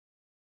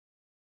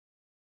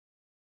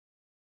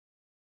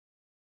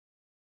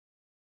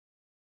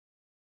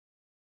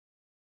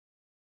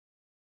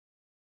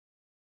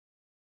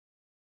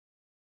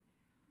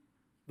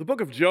The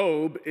book of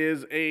Job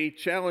is a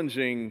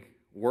challenging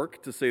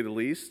work, to say the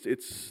least.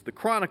 It's the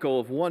chronicle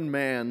of one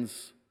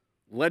man's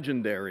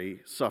legendary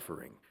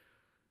suffering.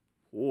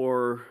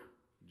 Poor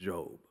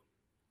Job,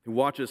 who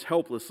watches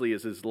helplessly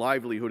as his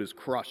livelihood is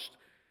crushed,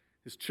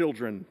 his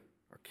children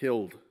are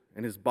killed,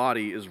 and his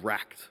body is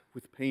racked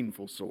with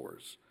painful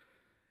sores.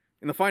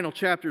 In the final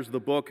chapters of the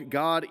book,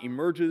 God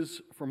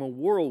emerges from a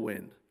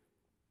whirlwind,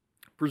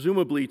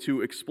 presumably to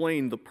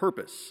explain the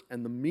purpose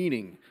and the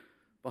meaning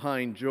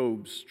behind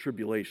Job's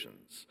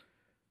tribulations.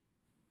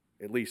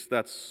 At least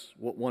that's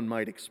what one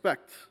might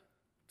expect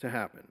to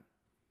happen.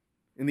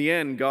 In the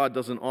end, God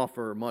doesn't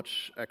offer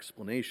much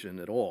explanation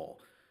at all.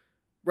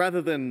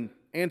 Rather than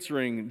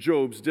answering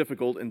Job's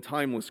difficult and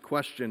timeless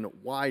question,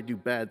 why do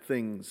bad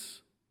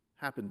things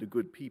happen to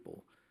good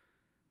people?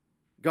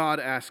 God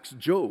asks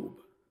Job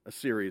a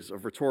series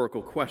of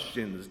rhetorical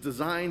questions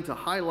designed to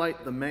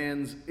highlight the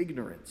man's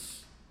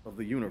ignorance of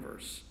the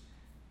universe.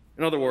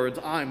 In other words,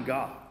 I'm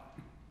God.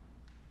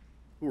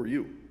 Who are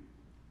you?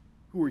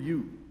 Who are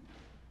you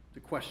to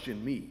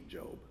question me,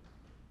 Job?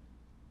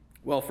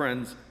 Well,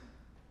 friends,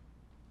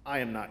 I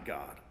am not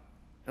God.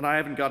 And I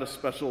haven't got a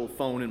special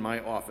phone in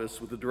my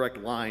office with a direct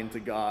line to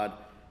God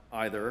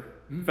either.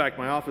 In fact,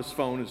 my office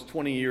phone is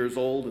 20 years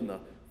old, and the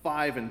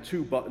 5 and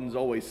 2 buttons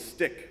always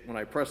stick when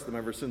I press them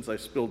ever since I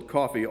spilled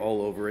coffee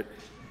all over it.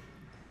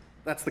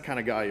 That's the kind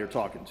of guy you're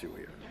talking to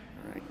here,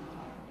 all right?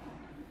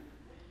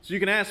 So you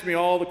can ask me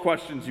all the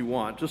questions you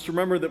want. Just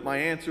remember that my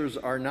answers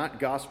are not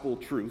gospel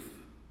truth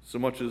so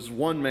much as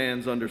one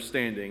man's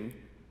understanding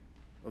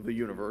of the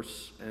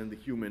universe and the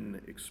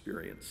human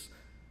experience.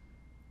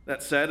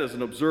 That said, as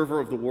an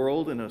observer of the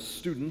world and a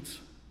student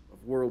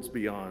of worlds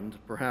beyond,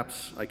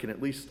 perhaps I can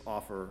at least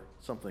offer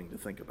something to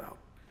think about.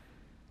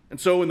 And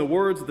so in the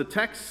words of the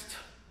text,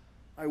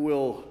 I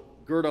will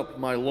gird up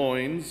my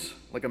loins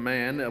like a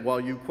man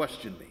while you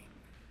question me.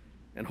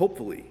 And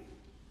hopefully,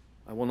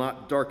 I will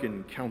not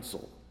darken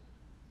counsel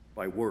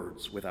by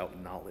words without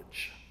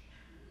knowledge.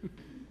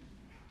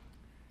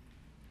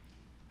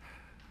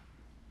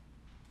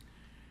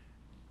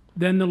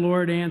 Then the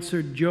Lord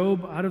answered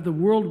Job out of the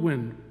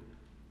whirlwind,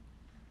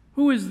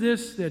 "Who is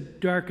this that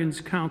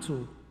darkens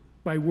counsel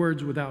by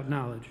words without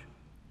knowledge?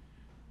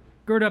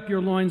 Gird up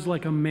your loins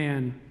like a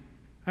man.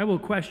 I will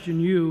question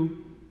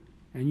you,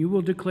 and you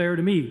will declare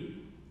to me.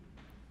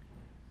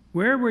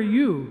 Where were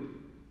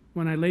you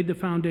when I laid the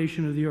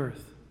foundation of the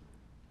earth?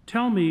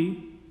 Tell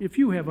me if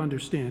you have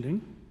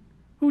understanding.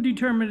 Who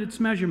determined its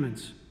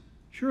measurements?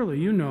 Surely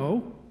you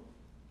know.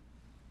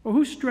 Or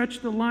who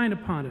stretched the line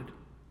upon it?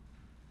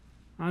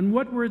 On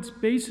what were its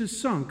bases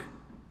sunk?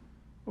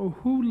 Or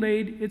who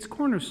laid its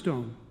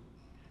cornerstone?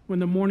 When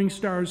the morning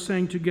stars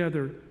sang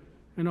together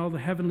and all the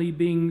heavenly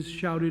beings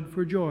shouted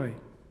for joy?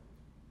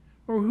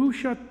 Or who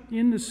shut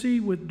in the sea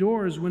with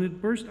doors when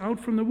it burst out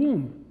from the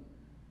womb?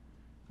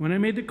 When I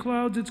made the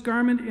clouds its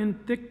garment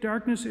and thick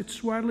darkness its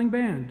swaddling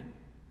band,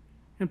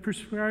 and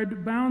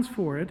prescribed bounds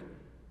for it,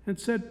 and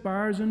set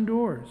bars and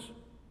doors,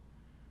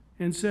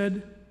 and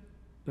said,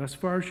 thus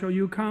far shall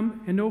you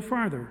come, and no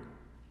farther,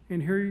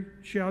 and here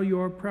shall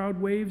your proud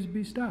waves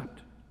be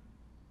stopped.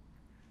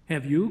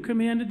 Have you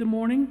commanded the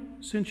morning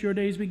since your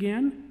days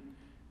began,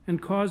 and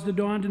caused the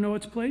dawn to know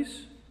its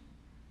place,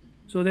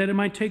 so that it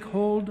might take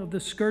hold of the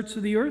skirts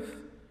of the earth,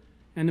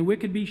 and the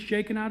wicked be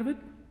shaken out of it?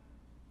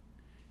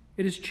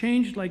 It is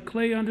changed like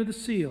clay under the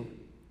seal,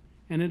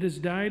 and it is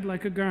dyed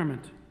like a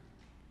garment.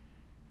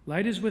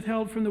 Light is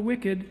withheld from the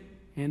wicked,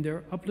 and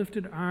their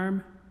uplifted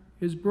arm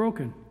is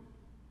broken.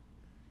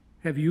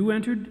 Have you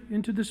entered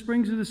into the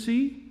springs of the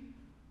sea,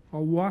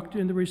 or walked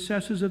in the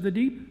recesses of the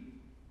deep?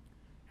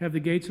 Have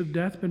the gates of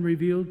death been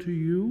revealed to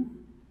you?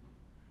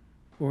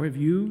 Or have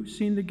you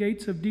seen the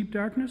gates of deep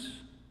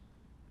darkness?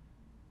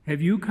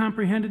 Have you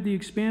comprehended the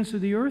expanse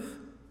of the earth?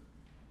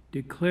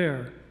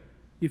 Declare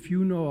if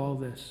you know all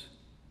this.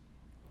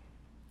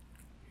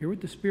 Hear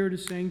what the Spirit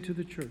is saying to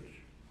the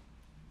church.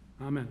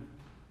 Amen.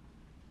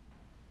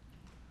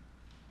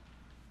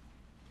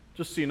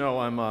 Just so you know,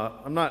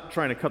 I'm not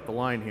trying to cut the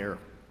line here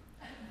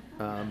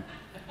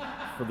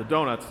for the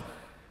donuts,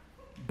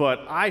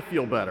 but I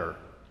feel better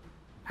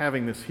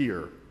having this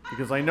here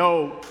because I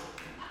know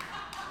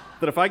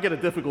that if I get a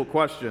difficult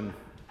question,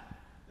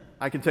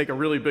 I can take a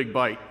really big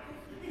bite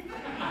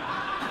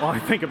while I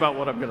think about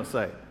what I'm going to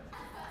say.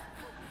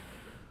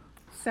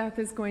 Seth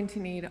is going to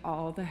need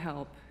all the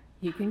help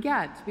he can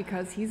get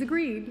because he's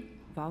agreed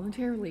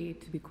voluntarily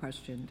to be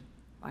questioned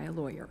by a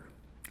lawyer.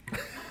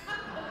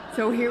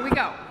 So here we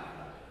go.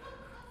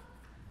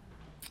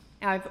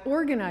 I've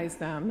organized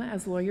them,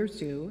 as lawyers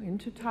do,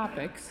 into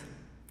topics.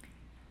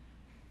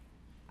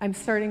 I'm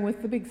starting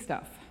with the big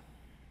stuff,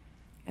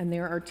 and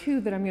there are 2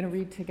 that I'm going to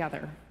read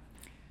together.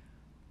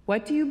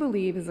 What do you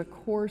believe is a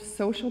core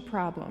social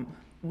problem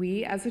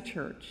we as a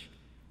church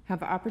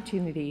have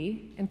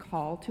opportunity and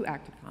call to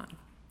act upon?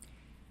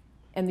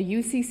 And the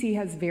UCC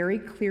has very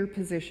clear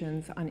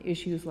positions on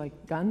issues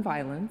like gun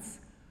violence,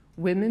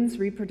 women's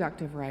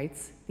reproductive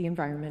rights, the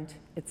environment,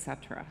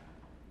 etc.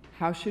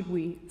 How should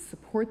we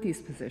support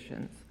these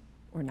positions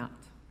or not?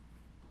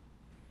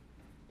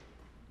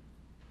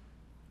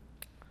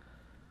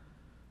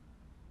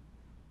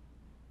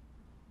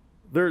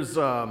 There's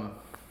a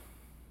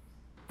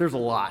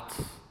lot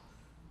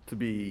to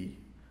be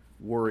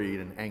worried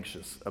and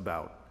anxious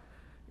about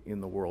in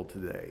the world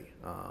today.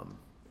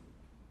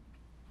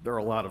 There are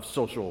a lot of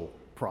social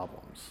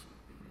problems.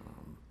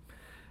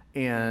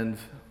 And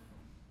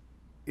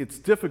it's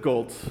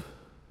difficult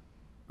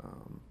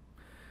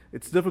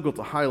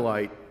to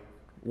highlight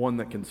one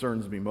that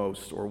concerns me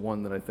most, or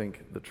one that I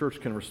think the church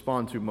can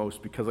respond to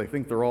most, because I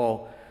think they're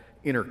all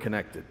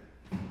interconnected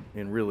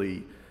in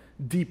really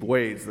deep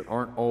ways that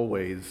aren't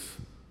always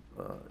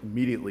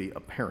immediately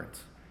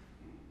apparent.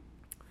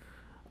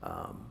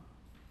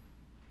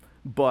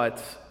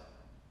 But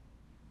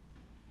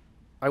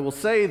I will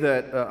say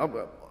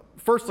that,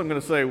 first I'm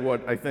going to say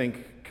what I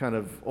think kind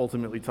of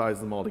ultimately ties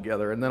them all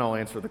together, and then I'll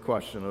answer the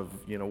question of,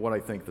 what I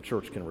think the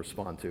church can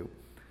respond to.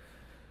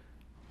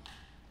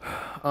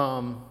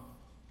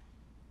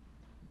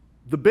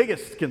 The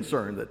biggest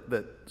concern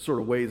that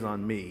sort of weighs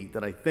on me,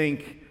 that I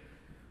think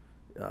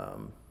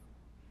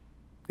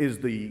is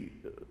the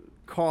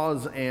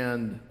cause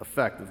and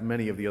effect of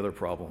many of the other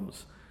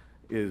problems,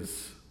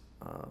 is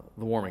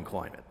the warming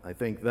climate. I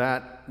think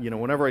that,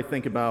 whenever I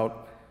think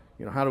about,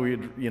 how do we,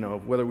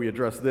 whether we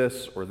address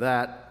this or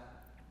that,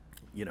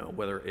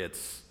 whether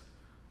it's,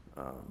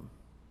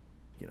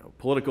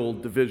 political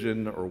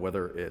division, or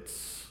whether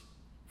it's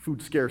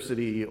food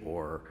scarcity,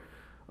 or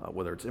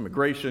whether it's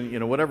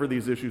immigration, whatever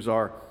these issues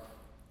are,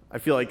 I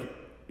feel like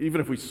even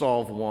if we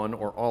solve one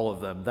or all of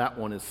them, that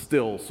one is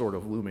still sort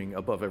of looming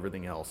above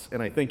everything else.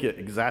 And I think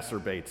it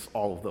exacerbates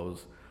all of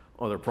those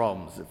other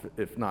problems,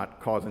 if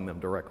not causing them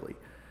directly.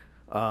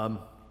 And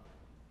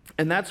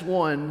that's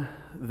one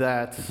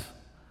that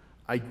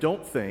I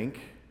don't think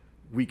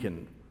we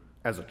can,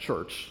 as a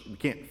church, we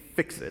can't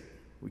fix it.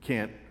 We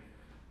can't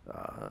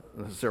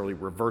necessarily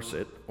reverse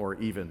it or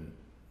even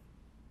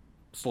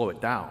slow it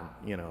down,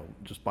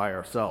 just by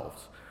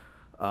ourselves.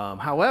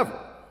 However,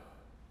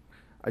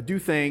 I do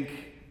think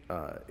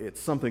it's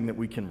something that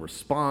we can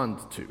respond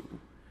to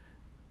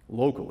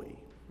locally.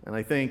 And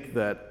I think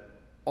that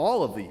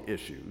all of the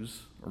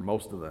issues, or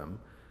most of them,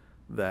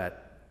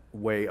 that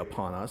weigh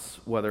upon us,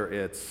 whether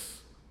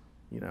it's,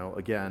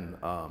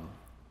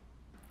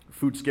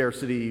 food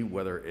scarcity,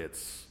 whether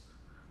it's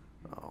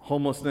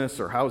homelessness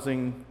or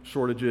housing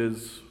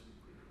shortages,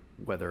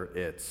 whether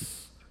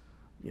it's,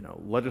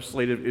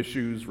 legislative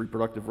issues,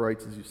 reproductive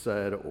rights, as you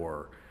said,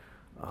 or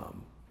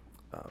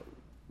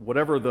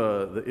whatever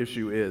the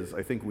issue is,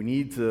 I think we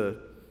need to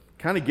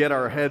kind of get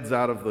our heads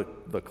out of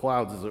the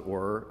clouds, as it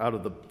were, out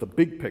of the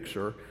big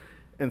picture,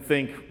 and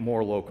think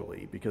more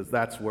locally, because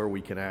that's where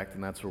we can act,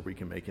 and that's where we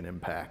can make an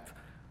impact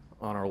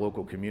on our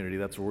local community.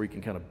 That's where we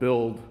can kind of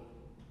build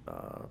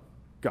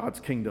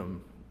God's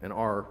kingdom in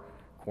our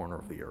corner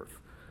of the earth.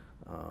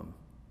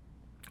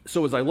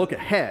 So as I look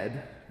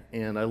ahead,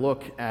 and I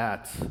look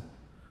at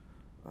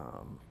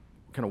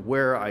kind of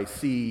where I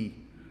see,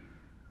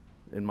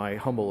 in my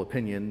humble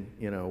opinion,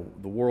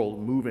 the world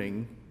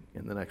moving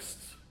in the next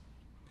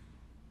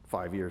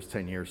 5 years,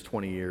 10 years,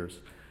 20 years,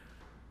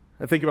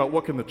 I think about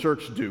what can the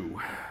church do,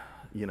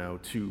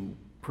 to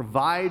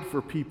provide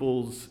for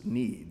people's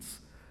needs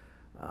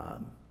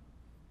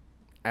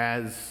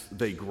as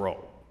they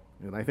grow.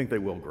 And I think they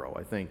will grow.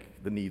 I think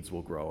the needs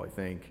will grow. I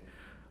think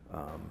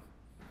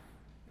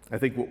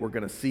what we're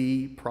going to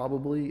see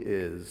probably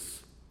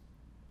is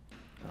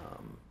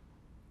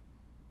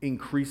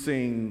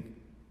increasing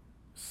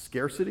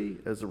scarcity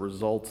as a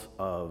result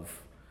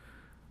of,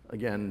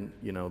 again,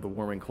 the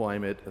warming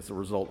climate, as a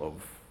result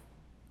of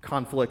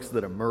conflicts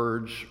that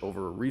emerge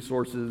over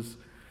resources.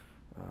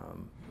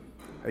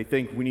 I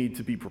think we need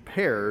to be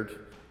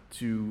prepared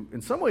to,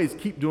 in some ways,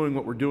 keep doing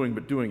what we're doing,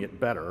 but doing it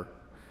better,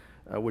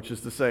 which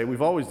is to say,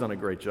 we've always done a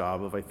great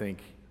job of, I think,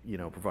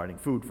 providing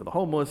food for the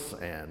homeless,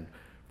 and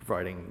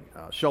providing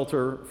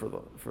shelter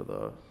for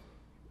the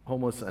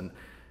homeless, and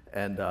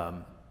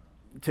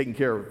taking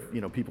care of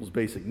people's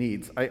basic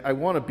needs. I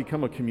want to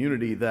become a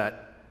community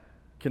that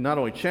can not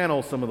only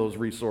channel some of those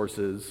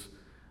resources,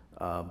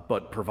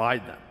 but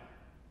provide them.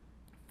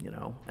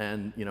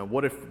 And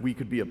what if we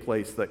could be a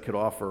place that could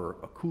offer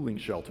a cooling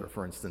shelter,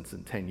 for instance,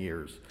 in 10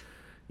 years,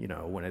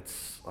 when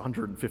it's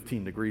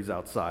 115 degrees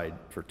outside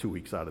for 2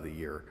 weeks out of the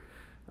year,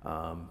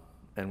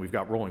 and we've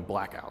got rolling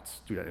blackouts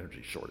due to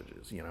energy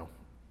shortages.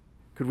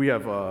 Could we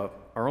have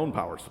our own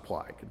power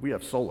supply? Could we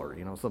have solar?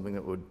 Something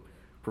that would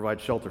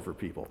provide shelter for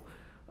people.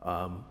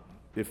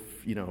 If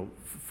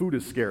food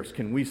is scarce,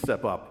 can we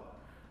step up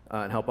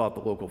and help out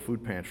the local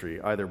food pantry,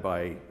 either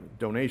by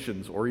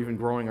donations or even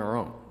growing our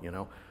own?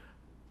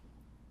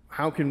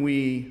 How can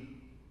we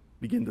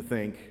begin to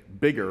think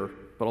bigger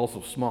but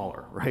also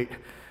smaller, right?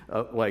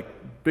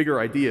 Like bigger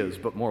ideas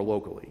but more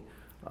locally.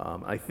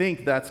 I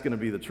think that's going to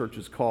be the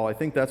church's call. I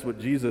think that's what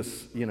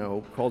Jesus,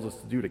 calls us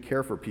to do, to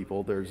care for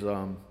people. There's,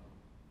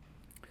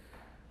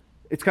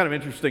 it's kind of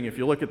interesting if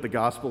you look at the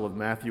Gospel of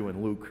Matthew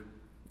and Luke,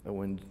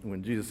 when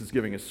Jesus is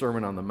giving his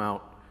Sermon on the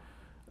Mount,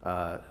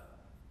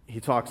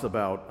 he talks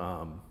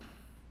about,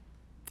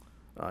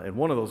 in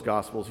one of those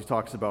Gospels, he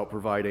talks about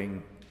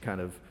providing kind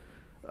of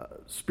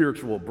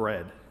spiritual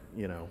bread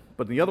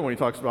But the other one, he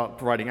talks about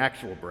providing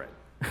actual bread.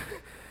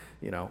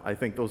 I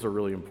think those are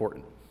really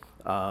important.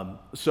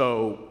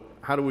 So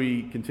how do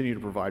we continue to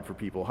provide for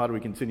people? How do we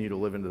continue to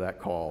live into that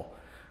call?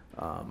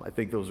 I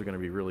think those are going to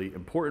be really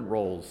important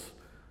roles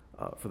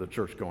for the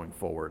church going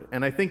forward.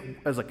 And I think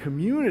as a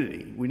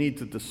community, we need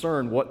to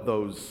discern what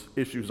those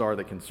issues are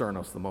that concern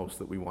us the most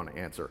that we want to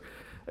answer.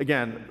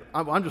 Again,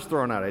 I'm just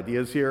throwing out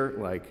ideas here.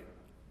 Like,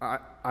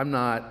 I'm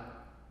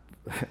not,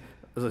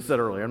 as I said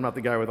earlier, I'm not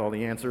the guy with all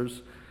the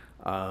answers.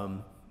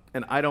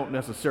 And I don't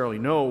necessarily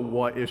know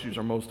what issues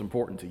are most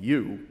important to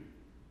you.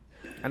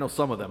 I know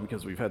some of them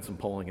because we've had some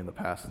polling in the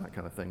past and that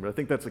kind of thing. But I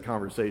think that's a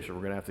conversation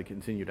we're going to have to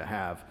continue to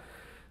have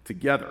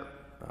together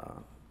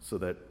so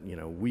that,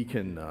 we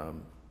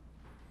can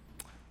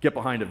get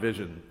behind a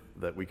vision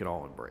that we can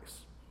all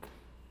embrace.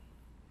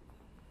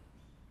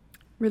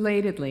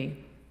 Relatedly,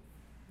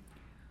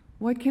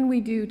 what can we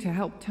do to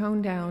help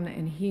tone down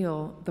and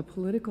heal the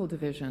political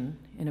division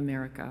in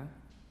America?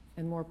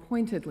 And more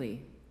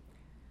pointedly,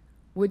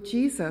 would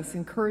Jesus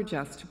encourage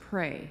us to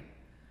pray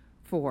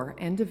for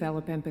and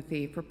develop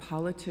empathy for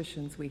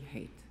politicians we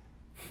hate?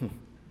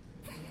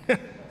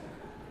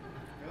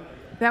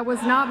 That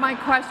was not my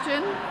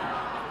question,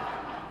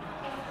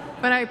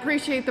 but I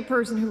appreciate the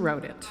person who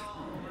wrote it.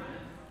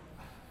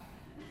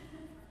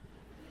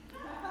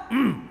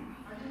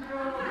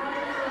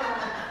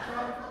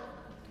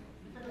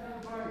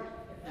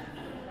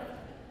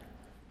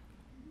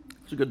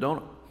 It's a good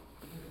donut.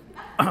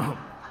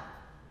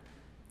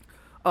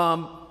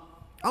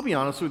 I'll be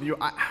honest with you,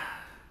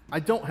 I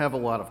don't have a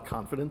lot of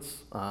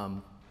confidence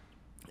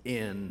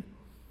in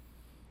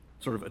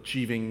sort of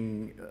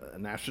achieving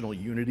national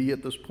unity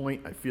at this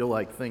point. I feel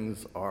like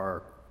things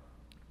are,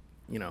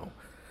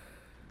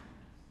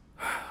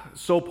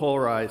 so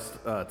polarized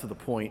to the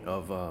point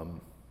of, I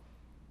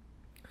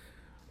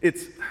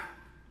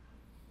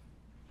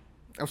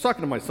was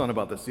talking to my son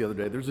about this the other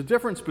day. There's a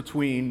difference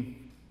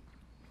between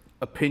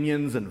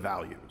opinions and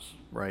values,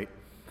 right?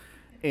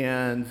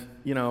 And,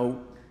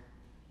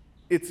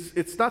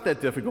 it's not that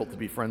difficult to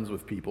be friends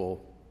with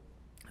people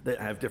that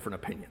have different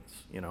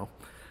opinions, you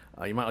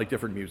might like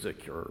different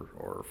music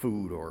or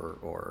food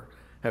or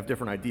have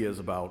different ideas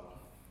about,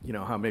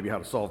 how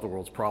to solve the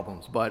world's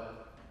problems. But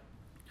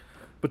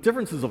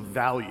differences of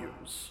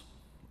values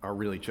are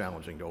really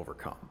challenging to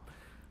overcome.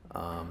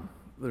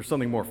 There's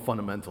something more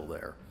fundamental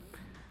there.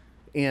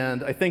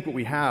 And I think what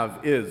we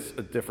have is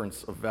a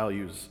difference of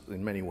values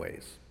in many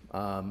ways,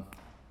 and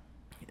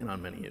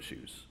on many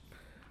issues.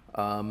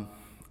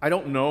 I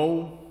don't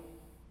know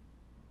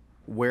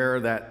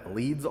where that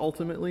leads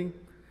ultimately.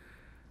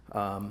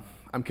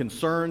 I'm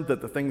concerned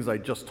that the things I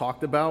just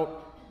talked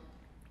about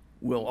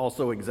will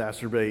also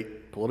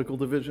exacerbate political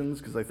divisions,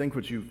 because I think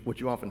what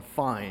you often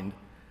find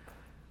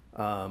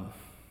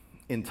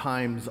in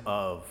times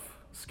of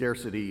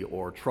scarcity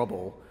or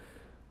trouble,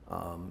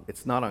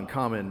 it's not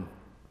uncommon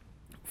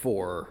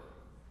for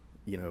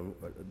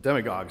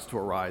demagogues to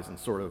arise and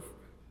sort of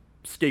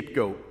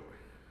scapegoat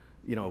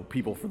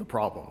people for the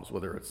problems,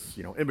 whether it's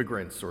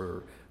immigrants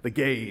or the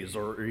gays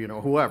or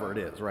whoever it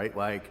is, right?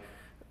 Like,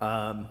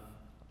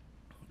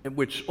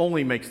 which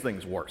only makes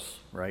things worse,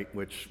 right?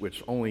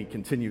 Which only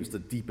continues to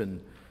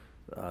deepen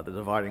the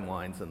dividing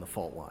lines and the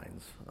fault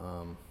lines.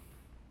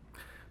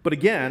 But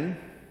again,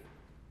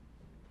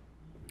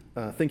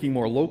 thinking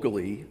more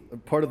locally,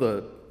 part of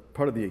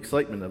the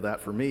excitement of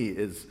that for me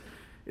is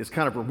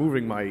kind of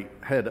removing my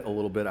head a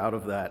little bit out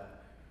of that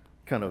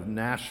kind of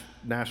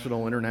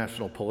national,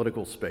 international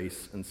political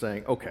space and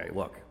saying, okay,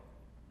 look,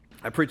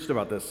 I preached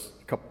about this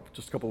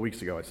just a couple of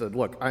weeks ago. I said,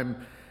 look,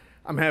 I'm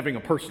having a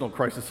personal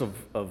crisis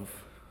of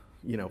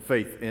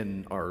faith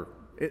in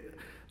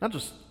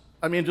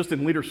just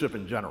in leadership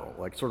in general,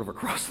 like sort of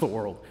across the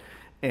world.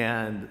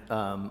 And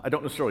I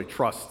don't necessarily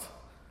trust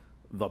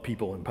the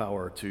people in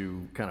power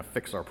to kind of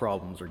fix our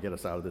problems or get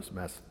us out of this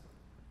mess,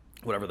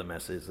 whatever the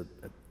mess is at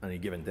any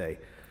given day.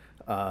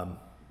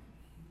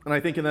 And I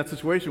think in that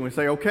situation, we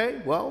say,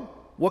 okay, well,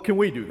 what can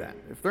we do then?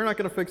 If they're not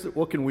going to fix it,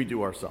 what can we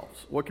do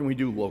ourselves? What can we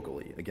do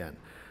locally again?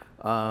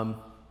 And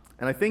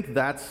I think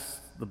that's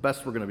the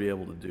best we're going to be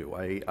able to do.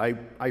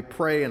 I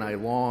pray and I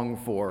long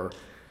for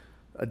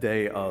a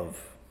day of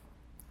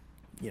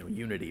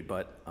unity,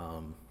 but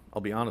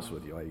I'll be honest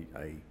with you,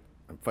 I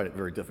find it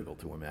very difficult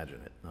to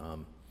imagine it.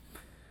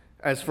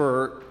 As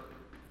for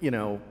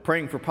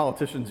praying for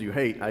politicians you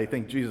hate, I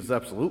think Jesus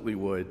absolutely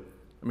would.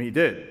 I mean, he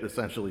did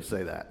essentially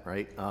say that,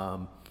 right?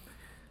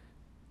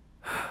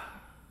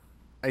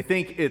 I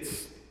think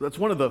that's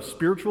one of the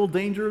spiritual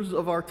dangers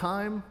of our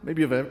time,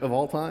 maybe of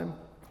all time,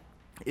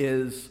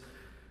 is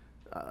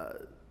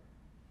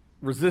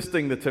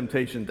resisting the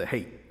temptation to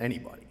hate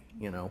anybody.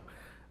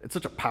 It's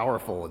such a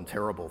powerful and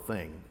terrible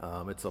thing.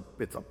 It's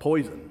a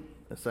poison,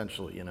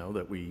 essentially,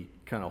 that we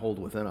kind of hold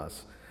within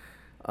us.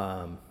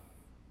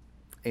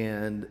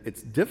 And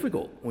it's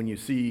difficult when you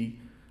see,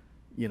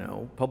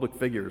 public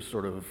figures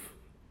sort of,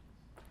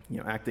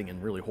 acting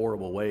in really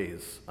horrible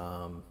ways.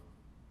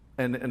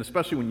 And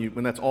especially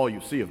when that's all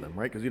you see of them,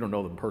 right? Because you don't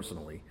know them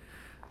personally.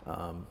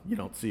 You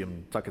don't see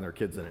them tucking their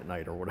kids in at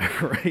night or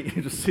whatever, right?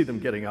 You just see them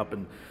getting up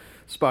and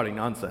spouting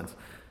nonsense.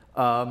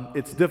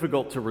 It's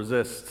difficult to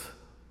resist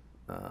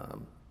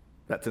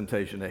that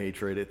temptation to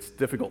hatred. It's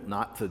difficult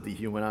not to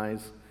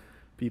dehumanize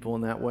people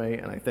in that way,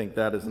 and I think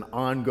that is an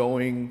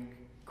ongoing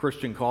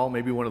Christian call.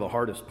 Maybe one of the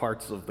hardest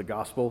parts of the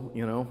gospel,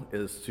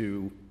 is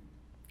to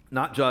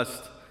not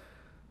just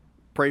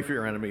pray for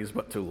your enemies,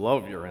 but to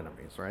love your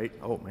enemies, right?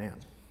 Oh man,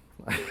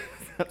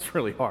 that's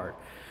really hard.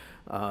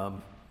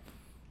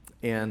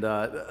 And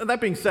that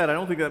being said, I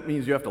don't think that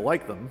means you have to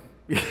like them.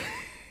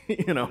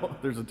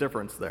 There's a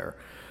difference there.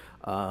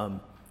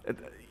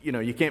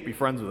 You can't be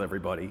friends with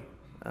everybody.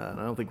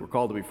 And I don't think we're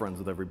called to be friends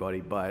with everybody,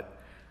 but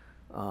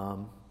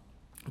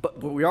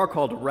we are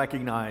called to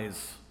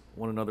recognize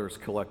one another's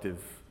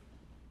collective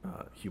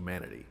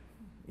humanity,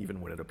 even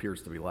when it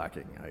appears to be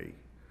lacking.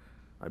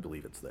 I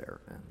believe it's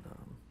there, and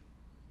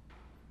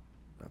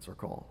that's our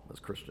call as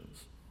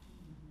Christians.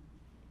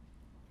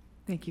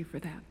 Thank you for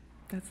that.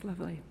 That's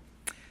lovely.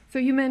 So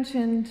you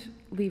mentioned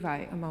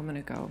Levi a moment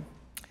ago.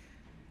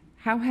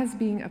 How has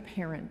being a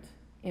parent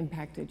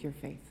impacted your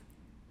faith?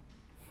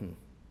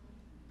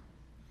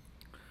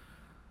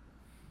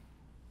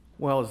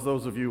 Well, as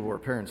those of you who are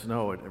parents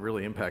know, it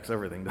really impacts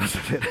everything,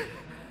 doesn't it?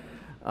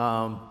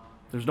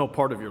 There's no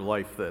part of your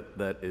life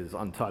that is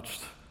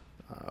untouched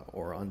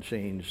or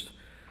unchanged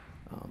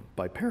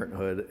by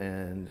parenthood,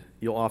 and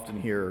you'll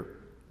often hear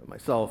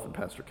myself and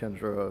Pastor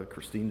Kendra,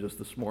 Christine just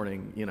this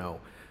morning,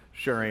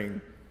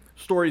 sharing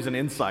stories and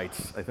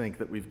insights, I think,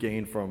 that we've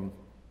gained from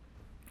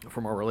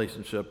our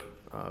relationship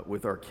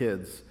with our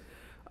kids.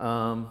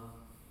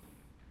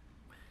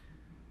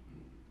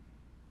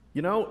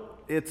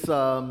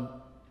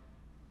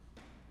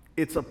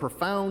 It's a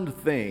profound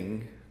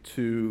thing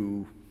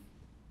to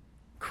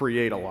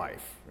create a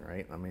life,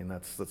 right? I mean,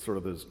 that's sort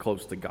of as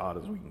close to God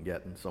as we can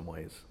get in some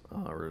ways,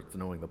 or to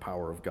knowing the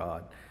power of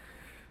God.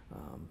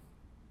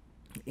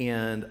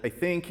 And I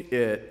think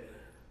it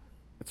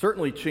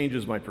certainly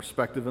changes my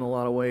perspective in a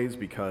lot of ways,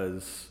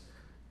 because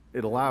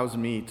it allows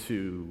me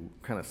to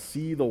kind of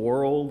see the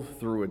world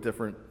through a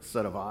different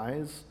set of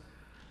eyes,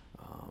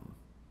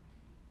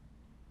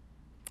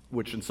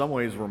 which in some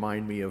ways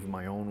remind me of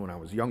my own when I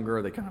was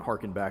younger. They kind of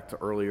harken back to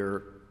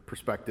earlier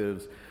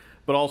perspectives,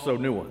 but also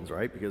new ones,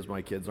 right? Because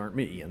my kids aren't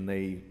me, and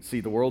they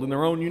see the world in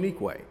their own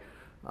unique way,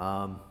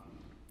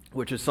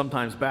 which is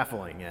sometimes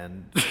baffling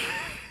and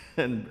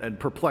and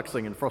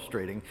perplexing and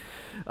frustrating,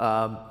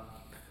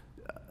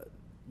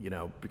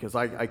 because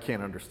I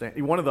can't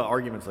understand. One of the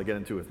arguments I get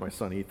into with my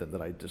son Ethan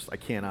that I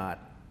cannot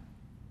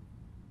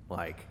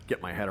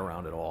get my head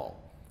around at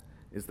all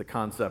is the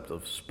concept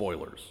of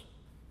spoilers.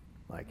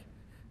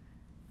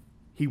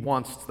 He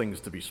wants things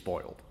to be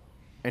spoiled,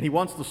 and he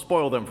wants to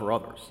spoil them for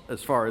others,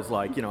 as far as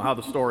how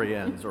the story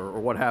ends or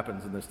what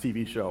happens in this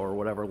TV show or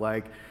whatever.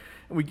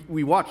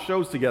 We watch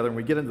shows together, and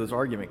we get into this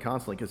argument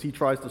constantly because he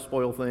tries to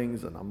spoil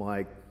things, and I'm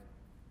like,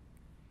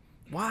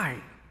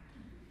 why?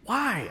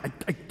 I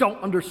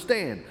don't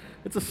understand.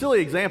 It's a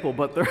silly example,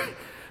 but there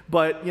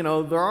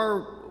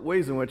are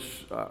ways in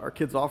which our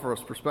kids offer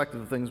us perspective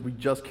of things we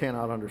just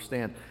cannot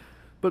understand.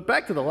 But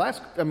back to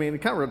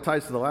it kind of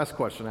ties to the last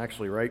question,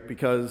 actually, right?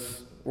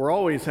 Because we're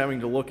always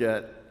having to look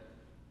at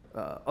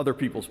other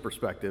people's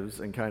perspectives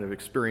and kind of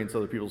experience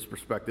other people's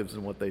perspectives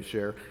and what they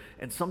share.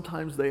 And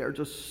sometimes they are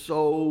just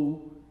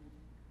so,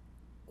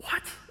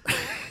 what?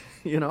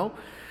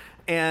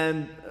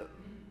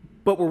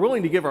 But we're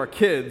willing to give our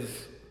kids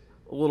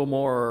a little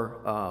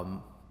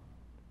more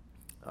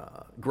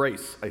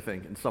grace, I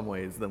think, in some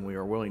ways, than we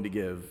are willing to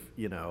give,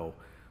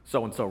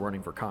 so-and-so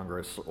running for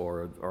Congress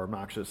or our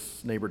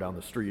obnoxious neighbor down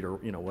the street or,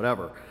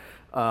 whatever.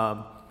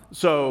 Our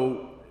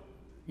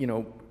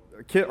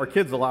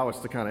kids allow us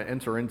to kind of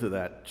enter into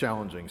that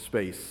challenging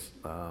space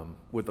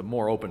with a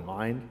more open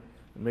mind.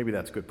 And maybe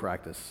that's good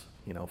practice,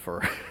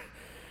 for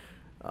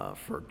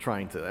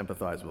trying to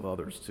empathize with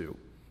others too.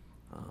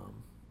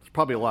 There's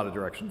probably a lot of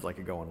directions I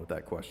could go in with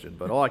that question,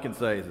 but all I can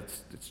say is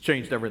it's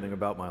changed everything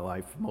about my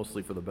life,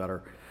 mostly for the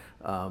better.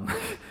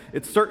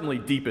 It's certainly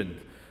deepened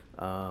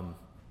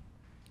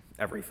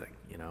everything,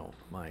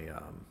 my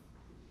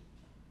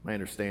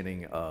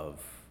understanding of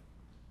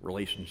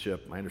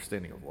relationship, my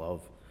understanding of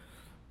love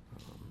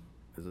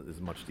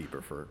is much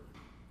deeper for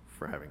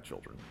having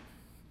children.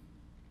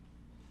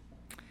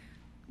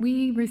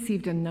 We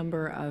received a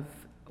number of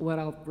what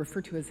I'll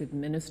refer to as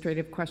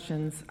administrative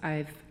questions.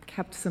 I've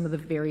kept some of the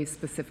very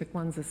specific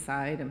ones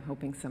aside. I'm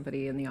hoping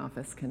somebody in the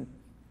office can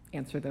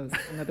answer those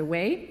another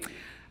way.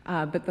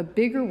 But the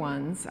bigger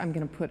ones I'm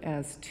going to put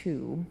as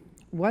two.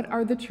 What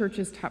are the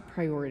church's top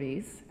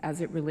priorities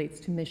as it relates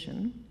to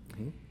mission?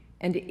 Mm-hmm.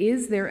 And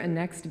is there a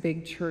next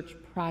big church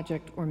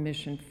project or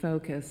mission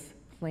focus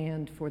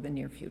planned for the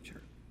near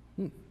future?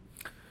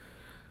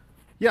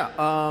 Yeah,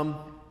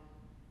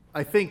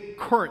 I think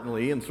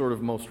currently and sort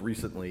of most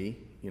recently,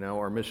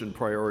 our mission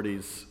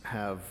priorities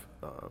have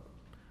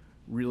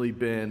really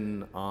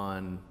been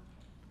on,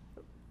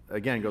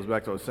 again, goes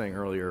back to what I was saying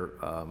earlier,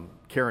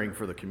 caring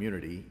for the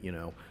community,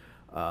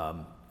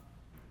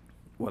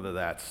 whether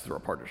that's through our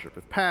partnership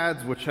with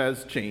PADS, which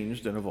has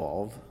changed and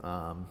evolved.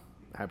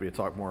 Happy to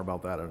talk more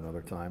about that at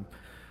another time.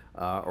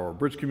 Or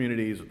Bridge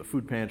Communities, or the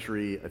food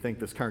pantry. I think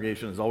this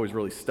congregation has always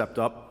really stepped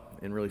up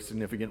in really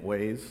significant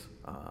ways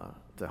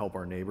to help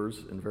our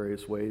neighbors in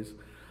various ways.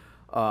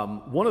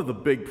 One of the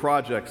big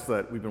projects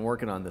that we've been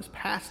working on this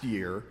past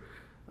year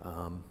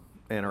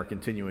and are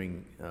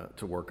continuing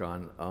to work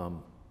on,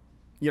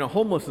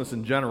 homelessness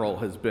in general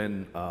has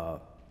been,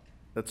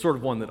 that's sort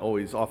of one that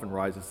always often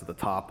rises to the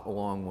top,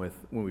 along with,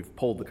 when we've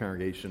polled the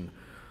congregation,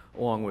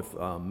 along with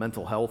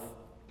mental health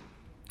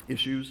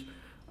issues.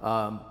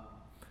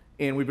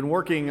 And we've been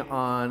working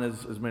on,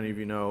 as many of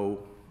you know,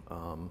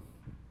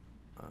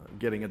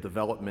 getting a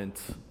development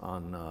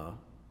on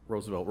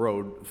Roosevelt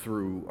Road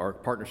through our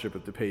partnership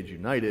with DuPage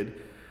United,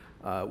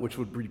 which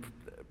would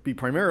be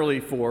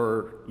primarily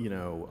for,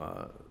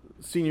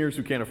 seniors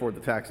who can't afford the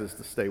taxes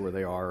to stay where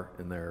they are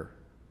in their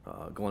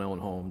Glen Ellen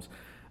homes,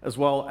 as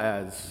well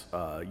as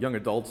young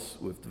adults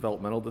with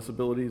developmental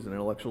disabilities and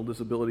intellectual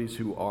disabilities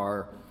who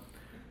are,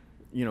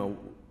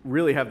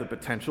 really have the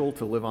potential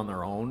to live on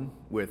their own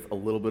with a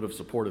little bit of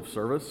supportive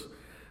service.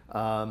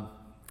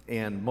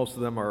 And most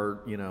of them are,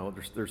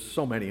 there's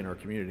so many in our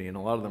community, and a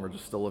lot of them are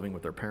just still living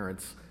with their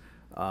parents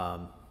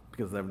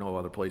because they have no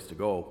other place to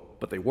go.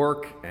 But they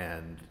work,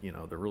 and,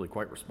 they're really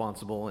quite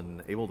responsible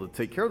and able to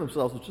take care of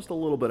themselves with just a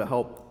little bit of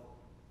help.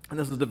 And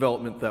this is a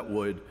development that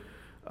would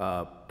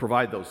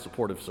provide those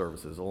supportive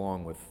services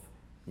along with,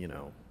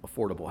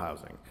 affordable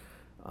housing.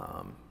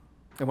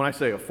 And when I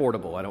say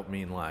affordable, I don't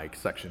mean like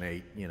Section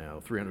 8,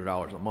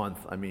 $300 a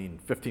month. I mean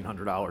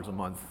 $1,500 a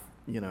month,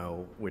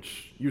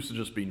 which used to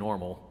just be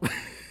normal,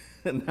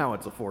 and now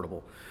it's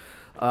affordable.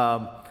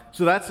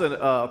 So that's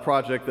a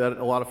project that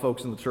a lot of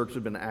folks in the church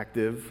have been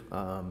active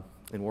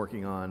in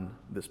working on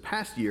this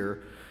past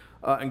year.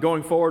 And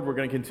going forward, we're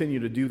going to continue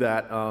to do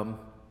that.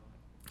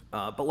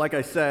 But like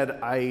I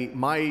said,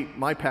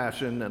 my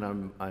passion,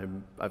 and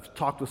I've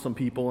talked with some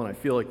people, and I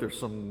feel like there's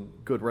some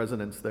good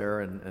resonance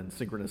there and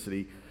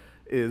synchronicity,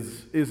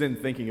 is in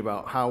thinking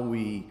about how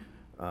we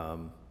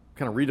kind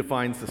of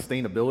redefine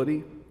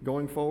sustainability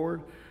going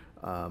forward.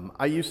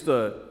 I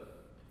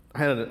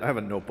have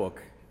a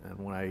notebook, and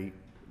when I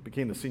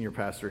became the senior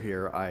pastor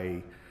here,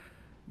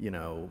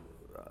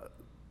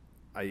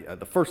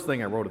 the first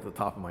thing I wrote at the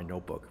top of my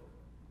notebook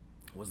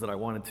was that I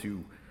wanted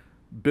to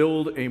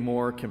build a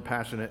more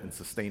compassionate and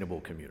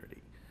sustainable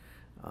community.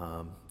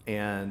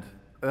 And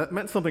that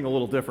meant something a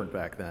little different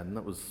back then.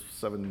 That was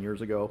 7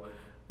 years ago.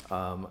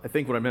 I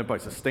think what I meant by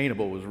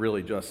sustainable was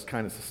really just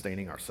kind of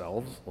sustaining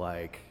ourselves,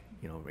 like,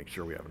 make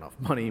sure we have enough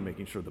money,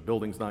 making sure the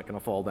building's not going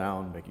to fall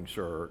down, making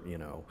sure,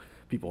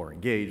 people are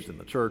engaged in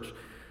the church.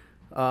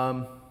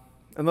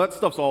 And that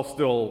stuff's all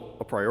still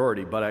a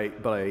priority, but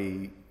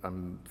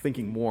I'm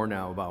thinking more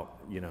now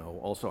about,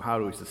 also how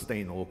do we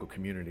sustain the local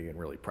community in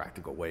really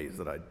practical ways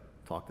that I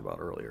talked about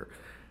earlier.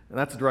 And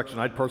that's the direction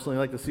I'd personally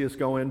like to see us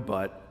go in,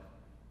 but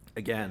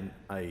again,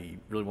 I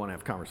really want to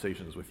have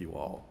conversations with you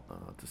all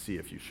to see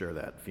if you share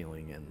that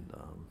feeling and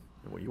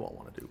what you all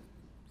want to do.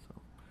 So.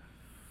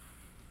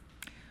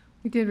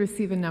 We did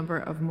receive a number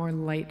of more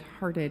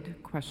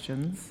light-hearted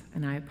questions,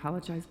 and I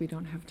apologize we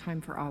don't have time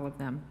for all of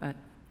them, but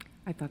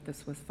I thought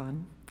this was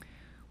fun.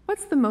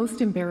 What's the most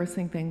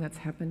embarrassing thing that's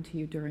happened to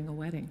you during a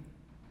wedding?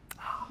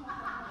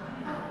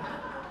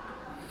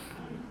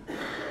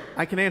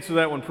 I can answer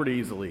that one pretty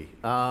easily.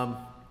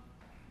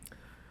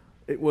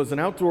 It was an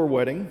outdoor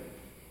wedding,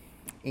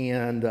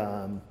 and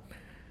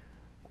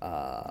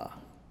I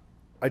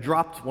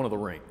dropped one of the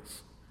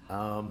rings.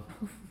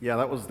 Yeah,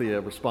 that was the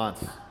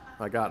response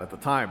I got at the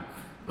time.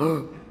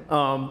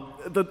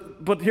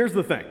 But here's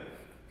the thing.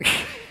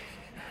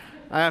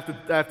 I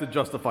have to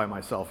justify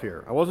myself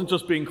here. I wasn't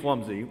just being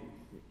clumsy,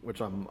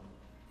 which I'm,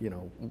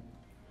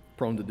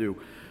 prone to do,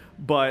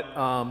 but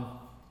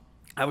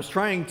I was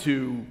trying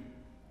to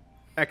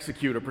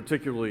execute a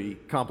particularly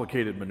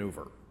complicated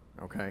maneuver,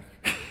 okay?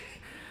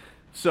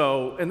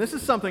 So, and this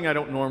is something I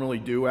don't normally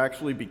do,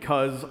 actually,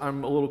 because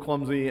I'm a little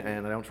clumsy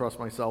and I don't trust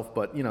myself,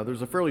 but,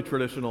 there's a fairly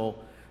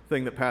traditional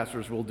thing that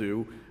pastors will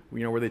do,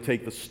 where they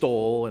take the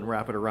stole and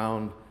wrap it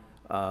around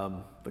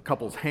the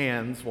couple's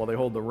hands while they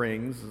hold the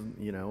rings,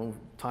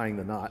 tying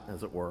the knot,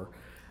 as it were.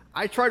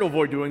 I try to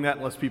avoid doing that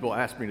unless people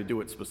ask me to do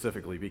it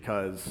specifically,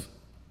 because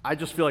I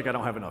just feel like I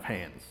don't have enough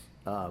hands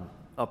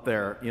up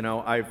there.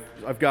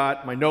 I've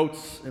got my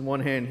notes in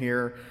one hand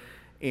here,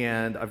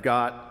 and I've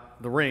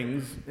got the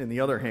rings in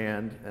the other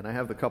hand, and I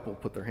have the couple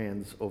put their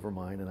hands over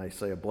mine, and I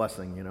say a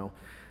blessing,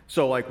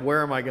 So,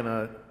 where am I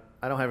gonna?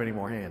 I don't have any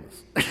more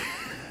hands,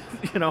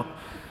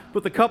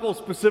 But the couple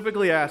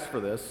specifically asked for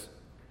this,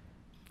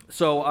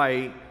 so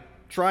I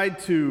tried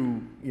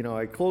to,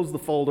 I closed the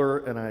folder,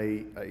 and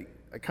I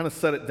kind of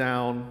set it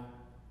down,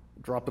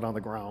 dropped it on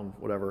the ground,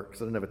 whatever,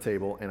 because I didn't have a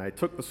table, and I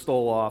took the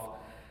stole off,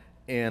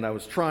 and I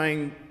was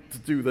trying to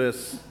do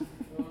this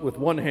with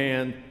one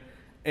hand,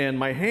 and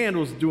my hand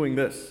was doing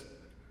this.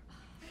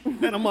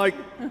 And I'm like,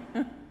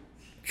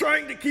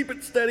 trying to keep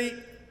it steady,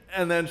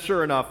 and then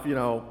sure enough,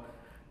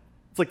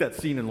 It's like that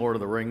scene in Lord of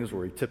the Rings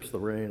where he tips the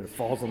ring and it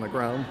falls on the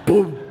ground.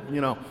 Boom!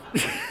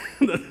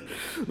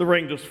 The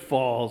ring just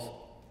falls.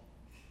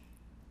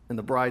 And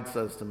the bride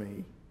says to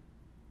me,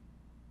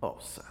 "Oh,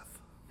 Seth."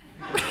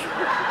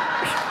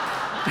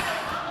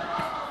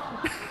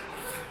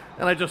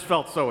 And I just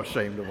felt so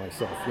ashamed of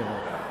myself,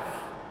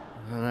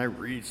 And I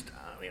reached down,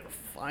 to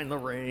find the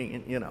ring,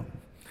 and.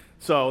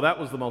 So that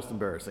was the most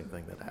embarrassing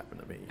thing that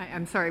happened to me.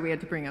 I'm sorry we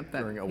had to bring up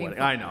that during a wedding.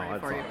 painful I know, memory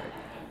that's for all you. right.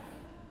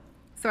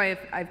 So I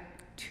have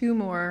two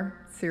more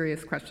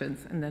serious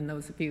questions, and then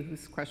those of you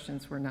whose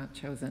questions were not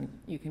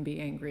chosen, you can be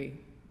angry.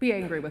 Be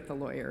angry with the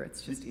lawyer.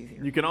 It's just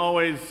easier. You can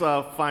always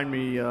find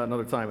me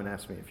another time and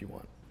ask me if you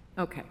want.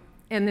 Okay.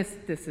 And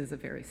this is a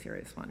very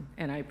serious one,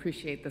 and I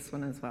appreciate this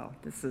one as well.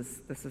 This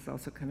is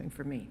also coming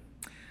from me.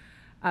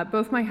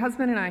 Both my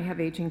husband and I have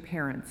aging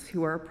parents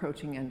who are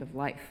approaching end of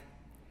life.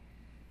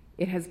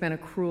 It has been a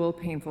cruel,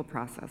 painful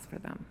process for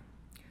them.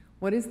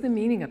 What is the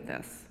meaning of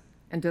this?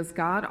 And does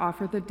God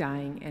offer the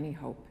dying any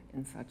hope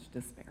in such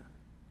despair?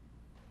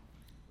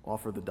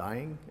 Offer the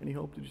dying any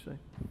hope, did you say?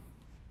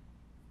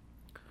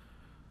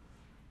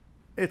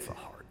 It's a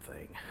hard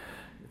thing.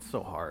 It's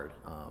so hard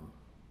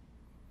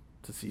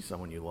to see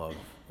someone you love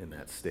in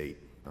that state.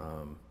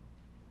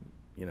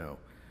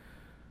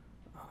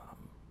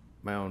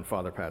 My own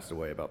father passed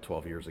away about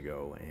 12 years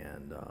ago,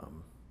 and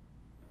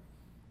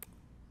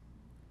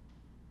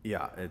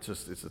it's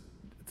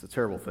a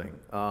terrible thing.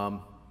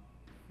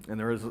 And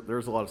there's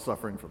a lot of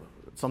suffering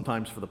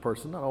sometimes for the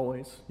person, not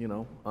always,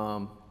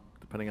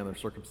 depending on their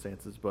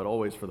circumstances, but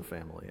always for the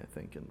family, I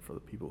think, and for the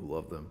people who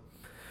love them.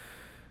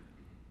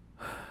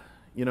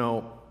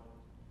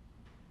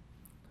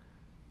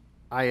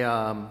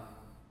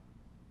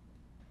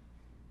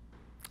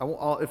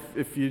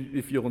 If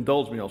you'll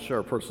indulge me, I'll share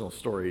a personal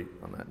story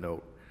on that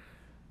note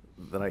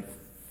that I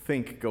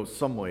think goes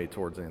some way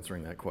towards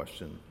answering that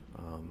question.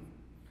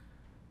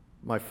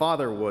 My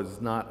father was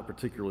not a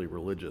particularly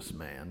religious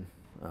man.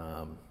 He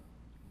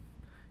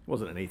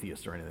wasn't an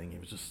atheist or anything. He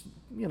was just,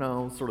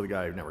 sort of the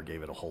guy who never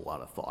gave it a whole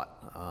lot of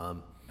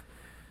thought.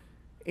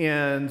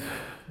 And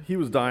he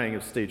was dying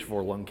of stage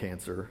 4 lung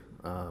cancer,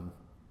 and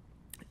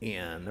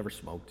never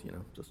smoked,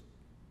 just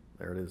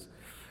there it is.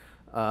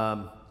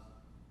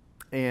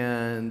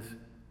 And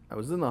I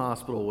was in the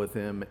hospital with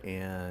him,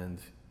 and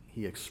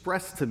he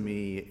expressed to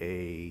me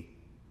a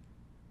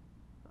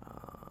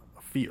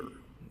fear,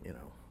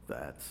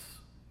 that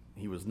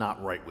he was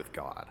not right with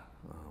God,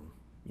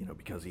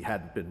 because he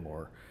hadn't been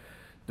more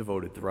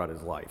devoted throughout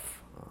his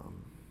life.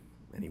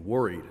 And he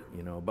worried,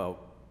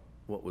 about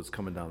what was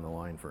coming down the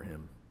line for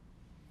him.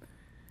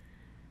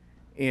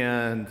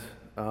 And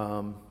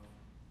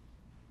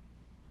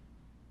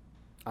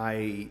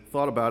I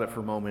thought about it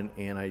for a moment,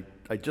 and I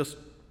just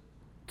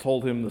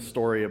told him the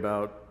story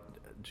about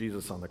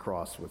Jesus on the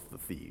cross with the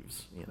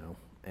thieves,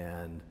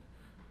 and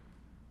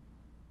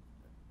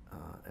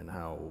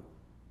how,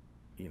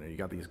 you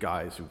got these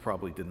guys who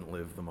probably didn't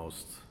live the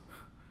most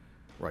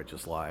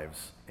righteous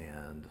lives,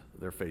 and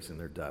they're facing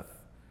their death.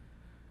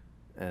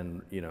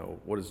 And,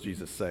 what does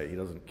Jesus say? He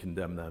doesn't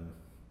condemn them.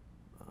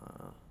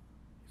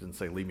 He doesn't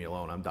say, "Leave me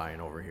alone, I'm dying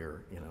over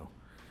here,"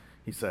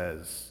 He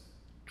says,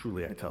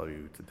 "Truly I tell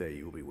you, today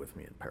you will be with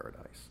me in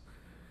paradise."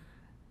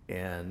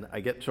 And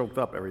I get choked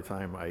up every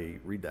time I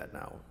read that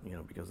now,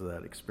 because of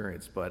that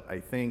experience. But I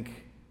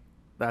think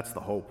that's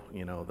the hope,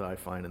 that I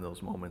find in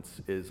those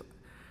moments is,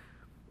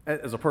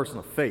 as a person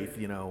of faith,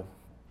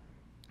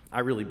 I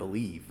really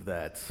believe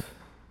that,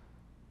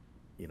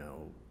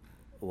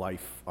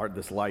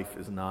 this life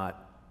is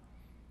not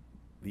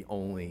the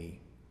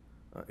only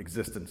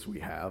existence we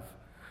have.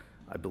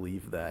 I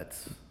believe that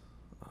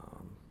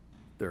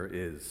there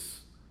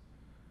is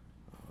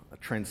a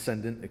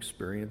transcendent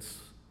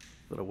experience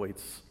that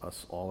awaits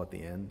us all at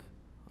the end.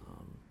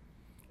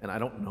 And I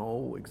don't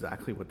know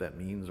exactly what that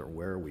means or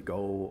where we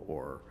go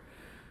or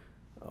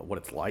what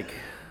it's like,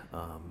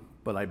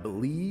 but I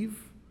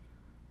believe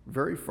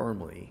very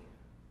firmly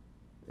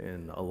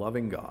in a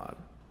loving God,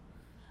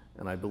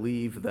 and I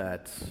believe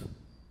that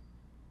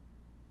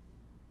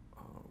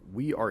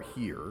we are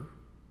here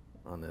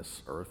on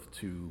this earth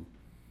to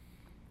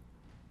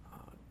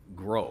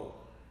grow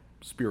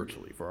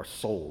spiritually, for our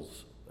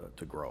souls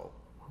to grow.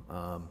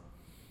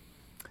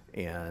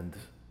 And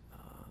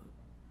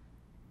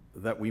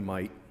that we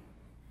might,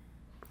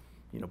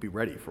 be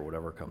ready for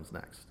whatever comes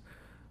next.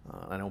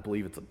 I don't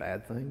believe it's a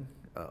bad thing,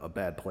 a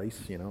bad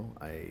place.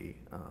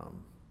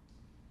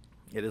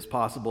 It is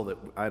possible that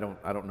I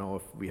don't know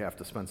if we have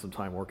to spend some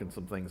time working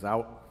some things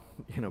out,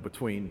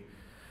 between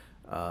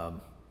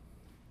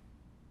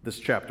this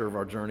chapter of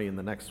our journey and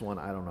the next one.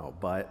 I don't know,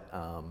 but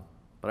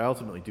I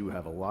ultimately do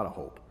have a lot of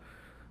hope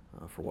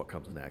for what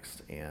comes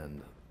next,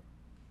 and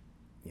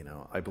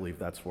I believe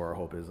that's where our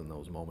hope is in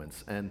those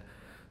moments. And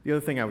the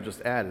other thing I would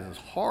just add is, as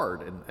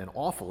hard and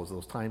awful as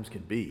those times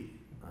can be,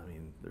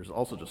 there's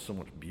also just so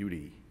much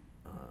beauty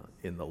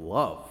in the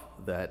love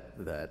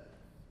that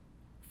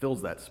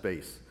fills that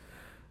space,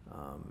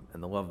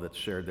 and the love that's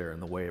shared there,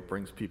 and the way it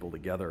brings people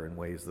together in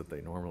ways that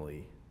they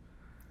normally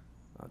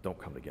don't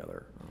come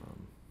together.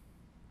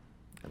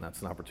 And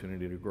that's an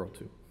opportunity to grow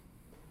too.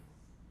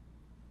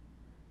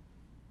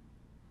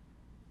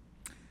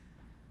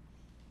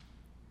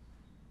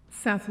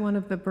 Seth, one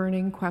of the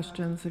burning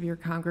questions of your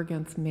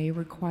congregants may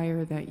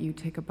require that you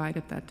take a bite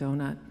at that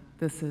donut.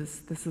 This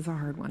is a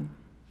hard one.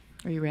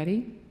 Are you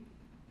ready?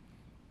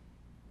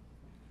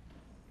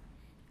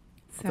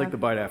 I'll take the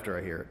bite after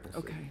I hear it. We'll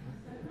see. Okay.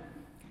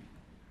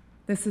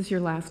 This is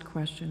your last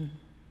question.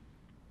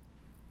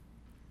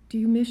 Do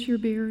you miss your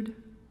beard?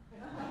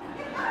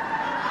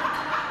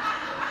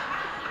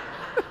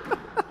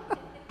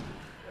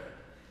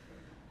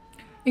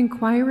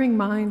 Inquiring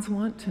minds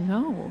want to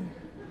know.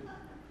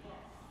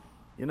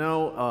 You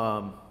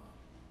know,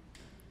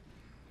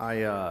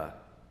 I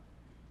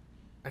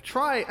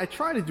try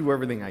to do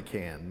everything I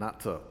can not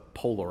to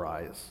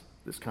polarize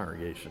this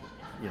congregation,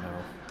 you know,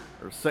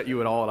 or set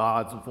you at all at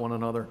odds with one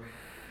another.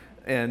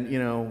 And, you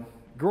know,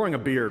 growing a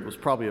beard was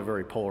probably a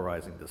very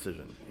polarizing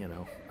decision, you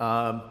know.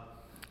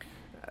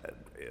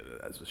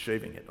 As with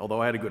shaving it,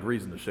 although I had a good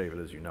reason to shave it,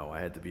 as you know. I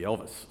had to be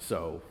Elvis.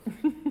 So,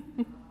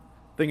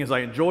 thing is, I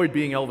enjoyed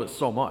being Elvis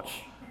so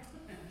much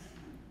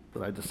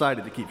that I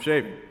decided to keep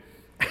shaving.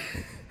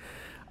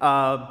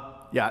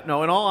 Yeah,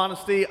 no, in all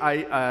honesty,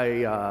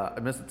 I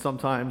miss it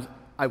sometimes.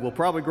 I will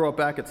probably grow it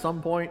back at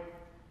some point.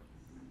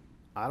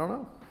 I don't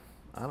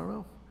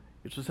know.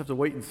 You just have to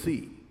wait and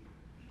see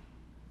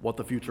what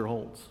the future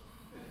holds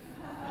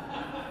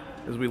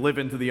as we live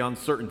into the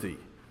uncertainty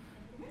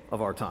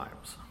of our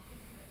times.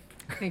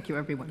 Thank you,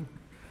 everyone.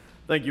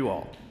 Thank you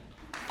all.